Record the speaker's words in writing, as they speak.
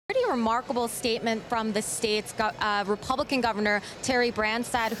Pretty remarkable statement from the state's Republican governor, Terry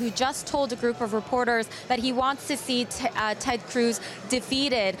Branstad, who just told a group of reporters that he wants to see Ted Cruz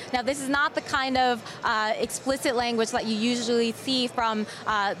defeated. Now, this is not the kind of explicit language that you usually see from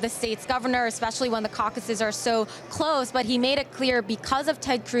the state's governor, especially when the caucuses are so close, but he made it clear because of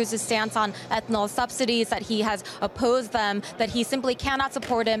Ted Cruz's stance on ethanol subsidies that he has opposed them, that he simply cannot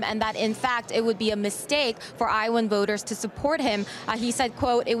support him, and that, in fact, it would be a mistake for Iowan voters to support him. He said,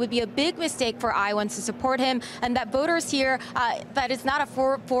 quote, "It would be a big mistake for Iowans to support him," and that voters here, that it's not a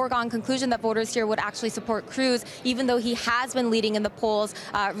foregone conclusion that voters here would actually support Cruz, even though he has been leading in the polls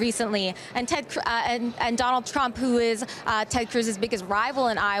recently. And Donald Trump, who is Ted Cruz's biggest rival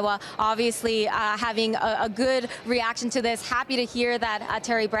in Iowa, obviously having a good reaction to this. Happy to hear that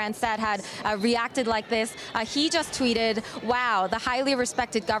Terry Branstad had reacted like this. He just tweeted, "Wow, the highly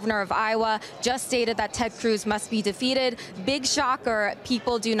respected governor of Iowa just stated that Ted Cruz must be defeated. Big shocker,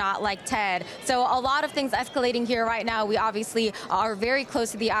 people do not like Ted." So a lot of things escalating here right now. We obviously are very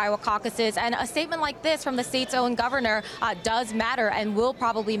close to the Iowa caucuses, and a statement like this from the state's own governor does matter and will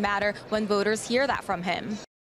probably matter when voters hear that from him.